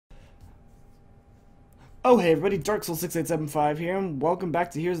Oh hey everybody, Dark Souls 6875 here, and welcome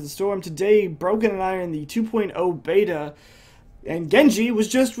back to Here's the Storm. Today, Broken and I are in the 2.0 beta, and Genji was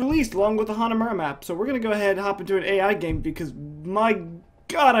just released along with the Hanamura map. So we're going to go ahead and hop into an AI game because, my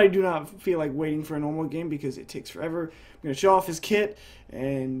god, I do not feel like waiting for a normal game because it takes forever. I'm going to show off his kit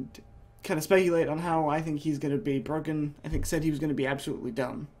and kind of speculate on how I think he's going to be. Broken, I think, said he was going to be absolutely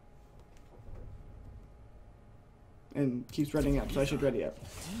dumb. And keeps readying up, so I should ready up.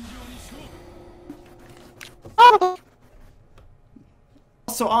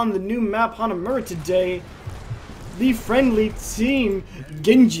 Also on the new map Hanamura today, the friendly team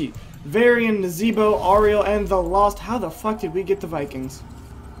Genji, Varian, Nazebo, Ariel, and the Lost. How the fuck did we get the Vikings?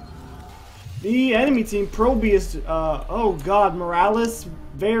 The enemy team Probius, oh god, Morales,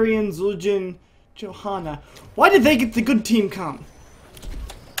 Varian, Zul'jin, Johanna. Why did they get the good team comp?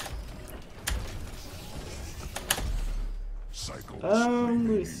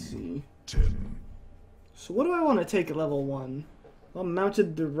 Let's see. So what do I want to take at level 1? Well,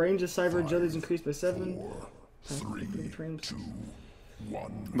 mounted, the range of cyber jellies increased by 7. 4, 3, 2,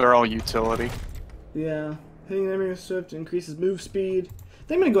 1. They're all utility. Yeah. Hitting the enemy with Swift increases move speed. I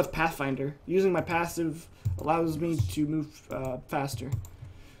think I'm going to go with Pathfinder. Using my passive allows me to move faster.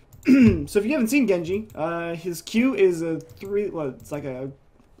 So if you haven't seen Genji, his Q is a 3... Well, it's like a...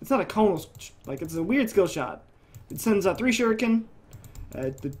 It's not a conal... Like, it's a weird skill shot. It sends out 3 shuriken.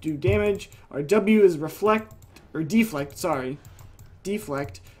 To do damage. Our W is reflect, or deflect, sorry.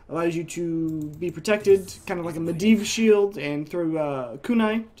 Deflect allows you to be protected, kind of like a Medivh shield, and throw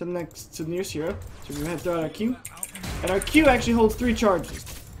kunai to the nearest hero. So we're going to throw out our Q. And our Q actually holds 3 charges.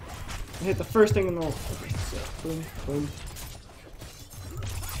 And hit the first thing in the... Okay, so, boom, boom.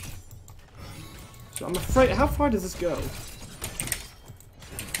 So I'm afraid... How far does this go?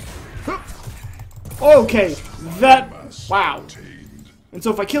 Okay, that... Wow. And so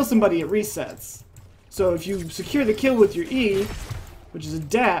if I kill somebody, it resets. So if you secure the kill with your E, which is a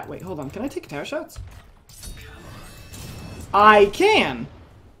DAT... Wait, hold on. Can I take tower shots? I can!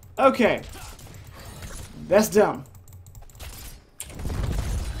 Okay. That's dumb.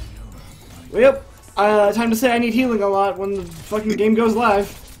 Yep. Time to say I need healing a lot when the fucking game goes live.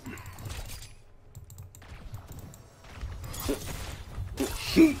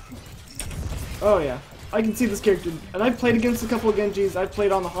 Oh yeah. I can see this character, and I've played against a couple of Genjis. I've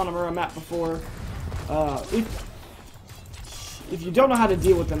played on the Hanamura map before. If you don't know how to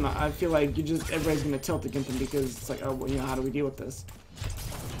deal with them, I feel like everybody's gonna tilt against them because it's like, oh, well, you know, how do we deal with this?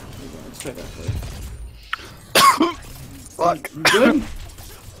 Let's try that for you. Fuck. You good?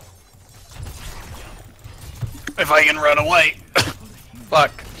 If I can run away.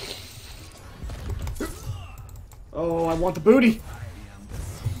 Fuck. Oh, I want the booty.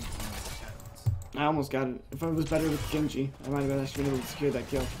 I almost got it. If I was better with Genji, I might have actually been able to secure that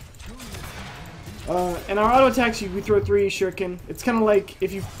kill. And our auto attacks, we throw 3 shuriken. It's kind of like,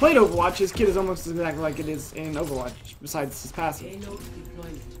 if you've played Overwatch, his kit is almost exactly like it is in Overwatch, besides his passive.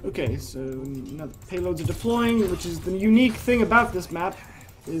 Okay, so now the payloads are deploying, which is the unique thing about this map,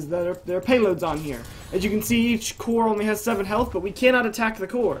 is that there are payloads on here. As you can see, each core only has 7 health, but we cannot attack the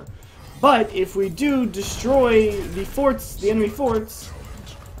core. But if we do destroy the forts, the enemy forts,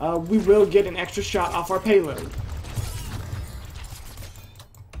 we will get an extra shot off our payload.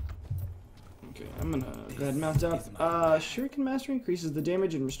 Okay, I'm gonna go ahead and mount up. Shuriken Mastery increases the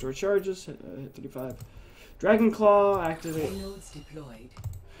damage and restore charges. Hit 35. Dragon Claw, activate.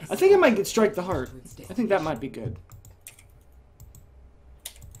 I think I might get Strike the Heart. I think that might be good.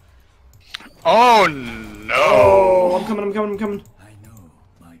 Oh no! Oh, I'm coming.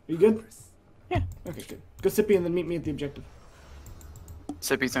 Are you good? Yeah. Okay, good. Go Sippy and then meet me at the objective.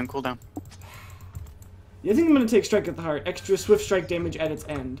 Sippy's on cooldown. Yeah, I think I'm gonna take Strike at the Heart. Extra swift strike damage at its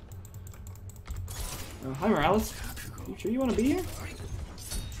end. Hi Morales. You sure you wanna be here?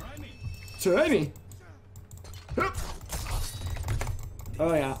 Try me!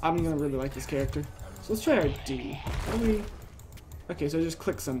 Oh yeah, I'm gonna really like this character. So let's try our D. How do we... Okay, so I just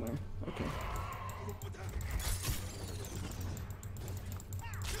click somewhere. Okay.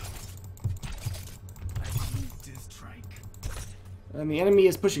 And the enemy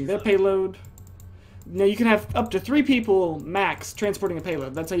is pushing their payload. Now you can have up to 3 people max transporting a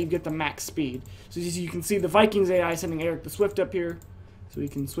payload. That's how you get the max speed. So you can see the Vikings AI sending Eric the Swift up here, so he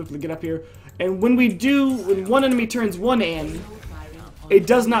can swiftly get up here. And when one enemy turns one in, it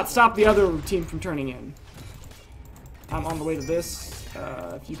does not stop the other team from turning in. I'm on the way to this.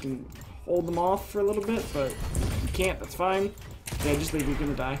 If you can hold them off for a little bit, but if you can't, that's fine. Yeah, just leave. You're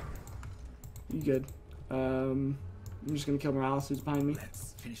gonna die. You good? I'm just gonna kill Morales, who's behind me.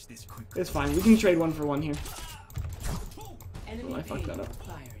 It's fine. We can trade 1 for 1 here. Oh, I fucked that up.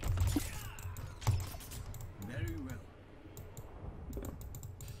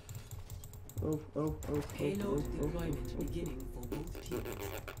 Oh. Payload deployment beginning for both teams.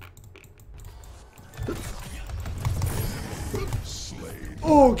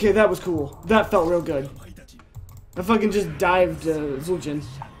 Okay, that was cool. That felt real good. I fucking just dived Zul'jin.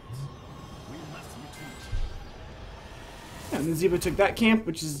 And then Zebo took that camp,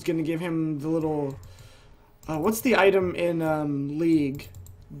 which is gonna give him the little... what's the item in League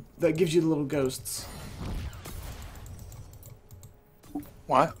that gives you the little ghosts?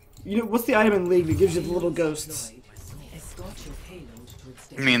 What? You know, what's the item in League that gives you the little ghosts?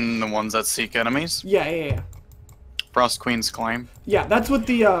 You mean the ones that seek enemies? Yeah. Frost Queen's Claim? Yeah, that's what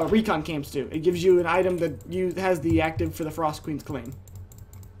the recon camps do. It gives you an item that has the active for the Frost Queen's Claim.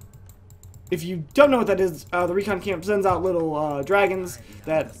 If you don't know what that is, the recon camp sends out little dragons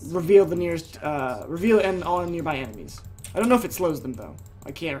that reveal the nearest, reveal and all nearby enemies. I don't know if it slows them though.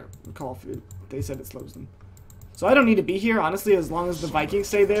 I can't recall if they said it slows them. So I don't need to be here, honestly. As long as the Vikings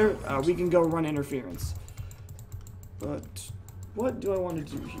stay there, we can go run interference. But what do I want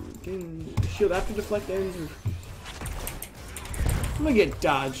to do here? Gain shield after deflect ends. Or... I'm gonna get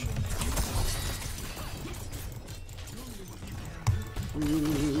dodge.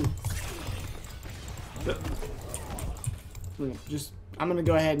 I'm gonna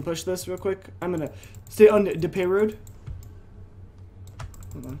go ahead and push this real quick. I'm gonna stay on the payload.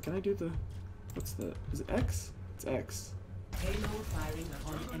 Hold on, can I do the... What's the... Is it X? It's X. Payload firing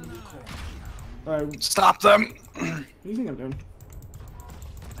on enemy core. Alright. Stop them! What do you think I'm doing?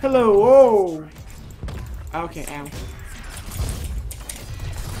 Hello, whoa! Okay, ow.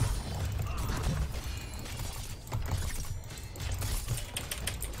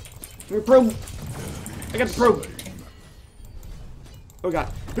 Give me a probe! I got the probe! Oh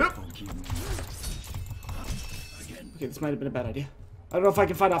god. Okay, this might have been a bad idea. I don't know if I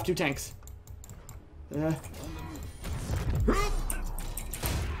can fight off 2 tanks.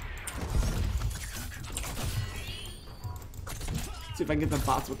 See if I can get the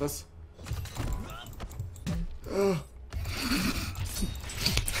bots with us. Oh,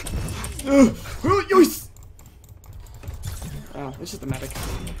 it's just a medic.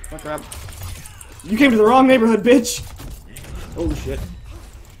 Oh crap. You came to the wrong neighborhood, bitch! Oh shit.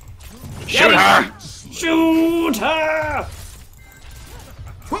 Shoot her! Shoot her!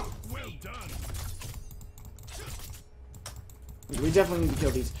 We definitely need to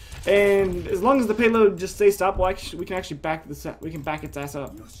kill these. And as long as the payload just stays stopped, we can actually back this up. We can back its ass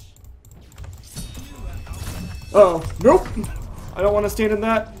up. Uh-oh. Nope! I don't want to stand in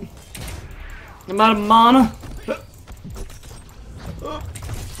that. I'm out of mana.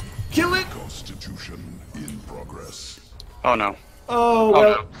 Kill it! Constitution in progress. Oh no.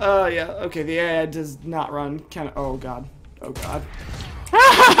 Oh, well, yeah, okay, the AI does not run. Oh god. Oh god.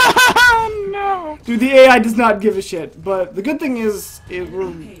 No! Dude, the AI does not give a shit, but the good thing is,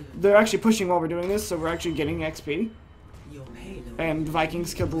 they're actually pushing while we're doing this, so we're actually getting XP. And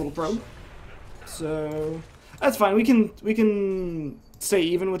Vikings killed the little probe. So, that's fine, we can stay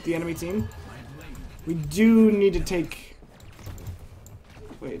even with the enemy team. We do need to take...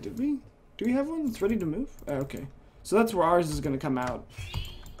 Wait, did we? Do we have one that's ready to move? Oh, okay. So that's where ours is going to come out.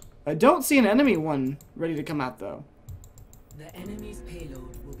 I don't see an enemy one ready to come out, though. The enemy's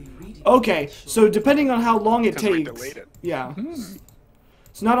payload will be reading. Okay, so depending on how long it takes... We delayed it. Yeah.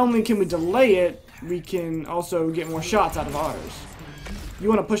 So not only can we delay it, we can also get more shots out of ours. You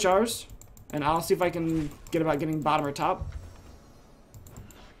want to push ours? And I'll see if I can get about getting bottom or top.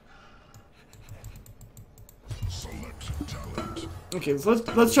 Okay, so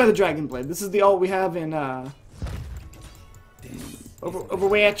let's try the Dragon Blade. This is the ult we have in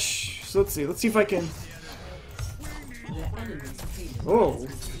Overwatch. So let's see if I can. Oh.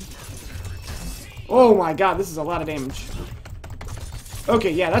 Oh my god, this is a lot of damage.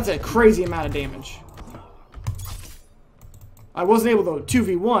 Okay, yeah, that's a crazy amount of damage. I wasn't able to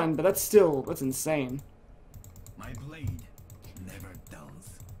 2v1, but that's insane. My blade never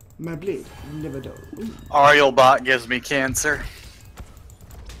dulls. My blade never dulls. Ariel bot gives me cancer.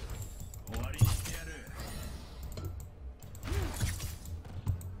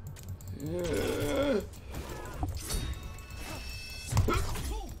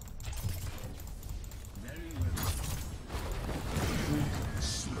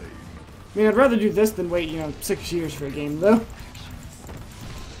 I mean, I'd rather do this than wait, 6 years for a game, though.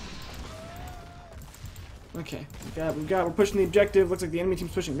 Okay, we're pushing the objective. Looks like the enemy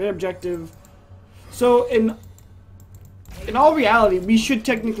team's pushing their objective. So, in all reality, we should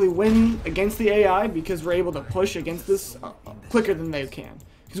technically win against the AI because we're able to push against this quicker than they can.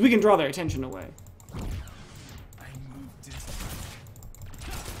 Because we can draw their attention away.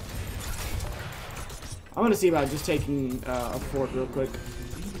 I'm gonna see about just taking a fort real quick.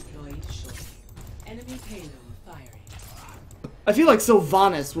 Redeployed shortly. Enemy payload firing. I feel like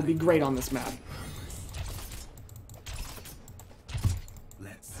Sylvanas will be great on this map.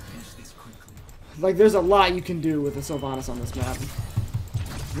 Let's finish this quickly. Like, there's a lot you can do with a Sylvanas on this map.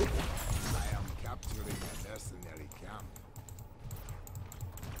 I am capturing a mercenary camp.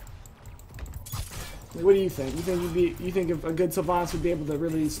 What do you think? You think if a good Sylvanas would be able to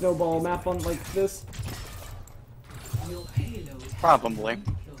really snowball a map on like this? Your payload has Probably. been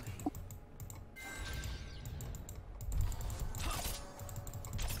deployed.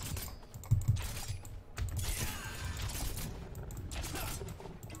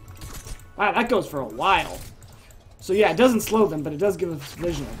 Wow, that goes for a while. So yeah, it doesn't slow them, but it does give us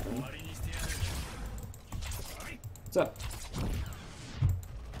vision of them. What's up?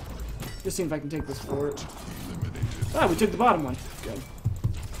 Just seeing if I can take this fort. Ah, we took the bottom one. Good.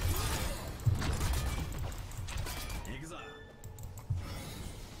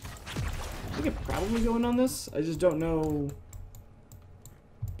 I think it probably going on this. I just don't know.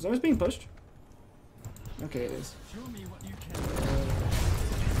 Is ours being pushed? Okay, it is.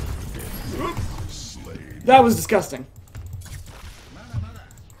 That was disgusting.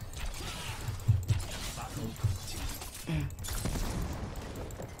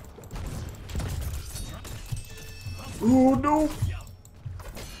 Oh no!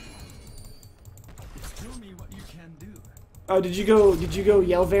 Oh, did you go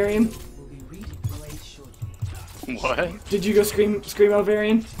yell varian? Will be redeployed shortly. What? Did you go screamo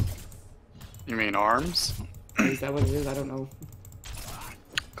varian? You mean arms? Is that what it is? I don't know.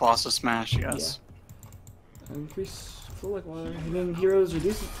 Colossus Smash, yes. Increase flow like water. And then heroes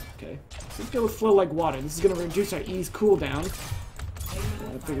reduce. Okay. Let's go with flow like water. This is gonna reduce our ease cooldown.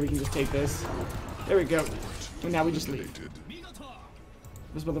 I figure we can just take this. There we go. And now we just leave.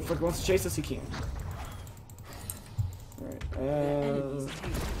 This motherfucker wants to chase us, he can. Alright, Enemy's payload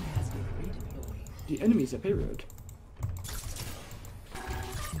has been redeployed. the enemies at Payroad.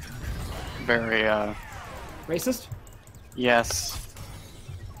 Very, Racist? yes.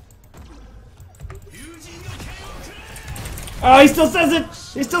 Oh, he still says it!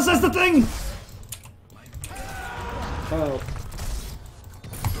 He still says the thing! Oh.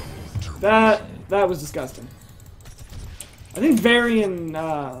 That was disgusting. I think Varian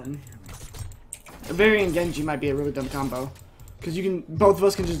Genji might be a really dumb combo. Because you can, both of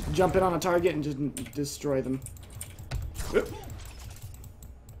us can just jump in on a target and just destroy them. Oop.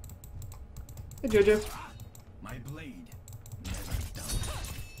 Hey Jojo. My blade never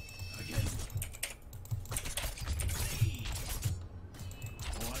dulls. Again.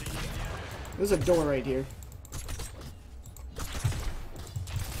 There's a door right here.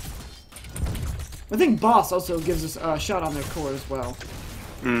 I think Boss also gives us a shot on their core as well.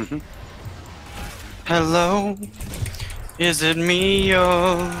 Mm-hmm. Hello? Is it me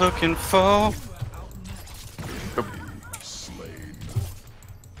you're looking for? Slain.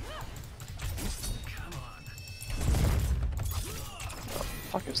 Come on.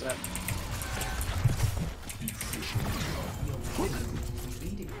 Fuck is that?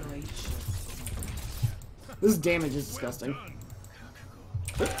 Redeployed shortly. This damage is disgusting.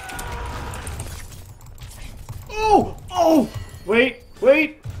 Oh! Oh! Wait!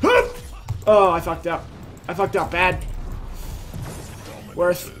 Wait! Hup! Oh, I fucked up. I fucked up bad.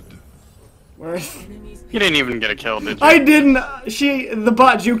 Worth. Worth. Enemy's You didn't even get a kill, did you? I didn't! The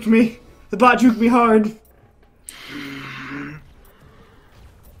bot juked me. The bot juked me hard.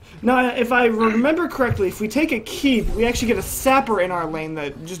 Now, if I remember correctly, if we take a keep, we actually get a sapper in our lane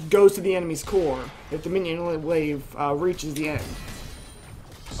that just goes to the enemy's core if the minion wave reaches the end.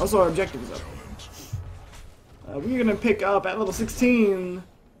 Also, our objective is up. We're gonna pick up at level 16.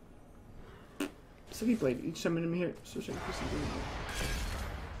 City Blade. Each time enemy here. I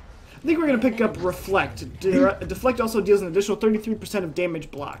think we're gonna pick up Reflect. Deflect also deals an additional 33% of damage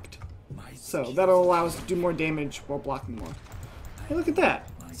blocked. So that'll allow us to do more damage while blocking more. Hey, look at that.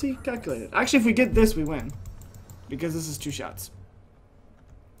 See, calculated. Actually, if we get this, we win. Because this is 2 shots.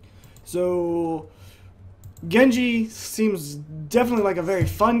 So Genji seems definitely like a very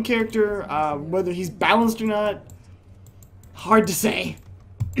fun character. Whether he's balanced or not, hard to say.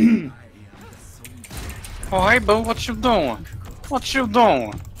 Oh, hey, boo, what you doing? What you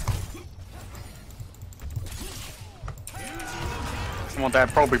doing? I want that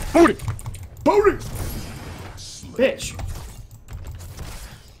probie booty! Booty! Bitch.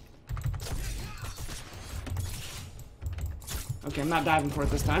 Okay, I'm not diving for it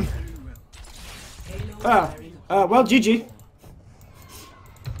this time. payload firing. Well, GG.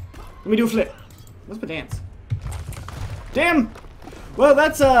 Let me do a flip. What's my dance? Damn! Well,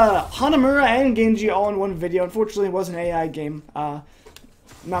 that's Hanamura and Genji all in one video. Unfortunately, it was an AI game. Not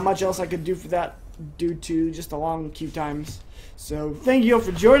much else I could do for that due to just the long queue times. So, thank you all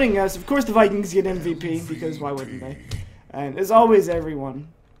for joining us. Of course, the Vikings get MVP, because why wouldn't they? And as always, everyone,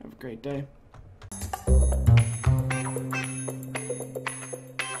 have a great day.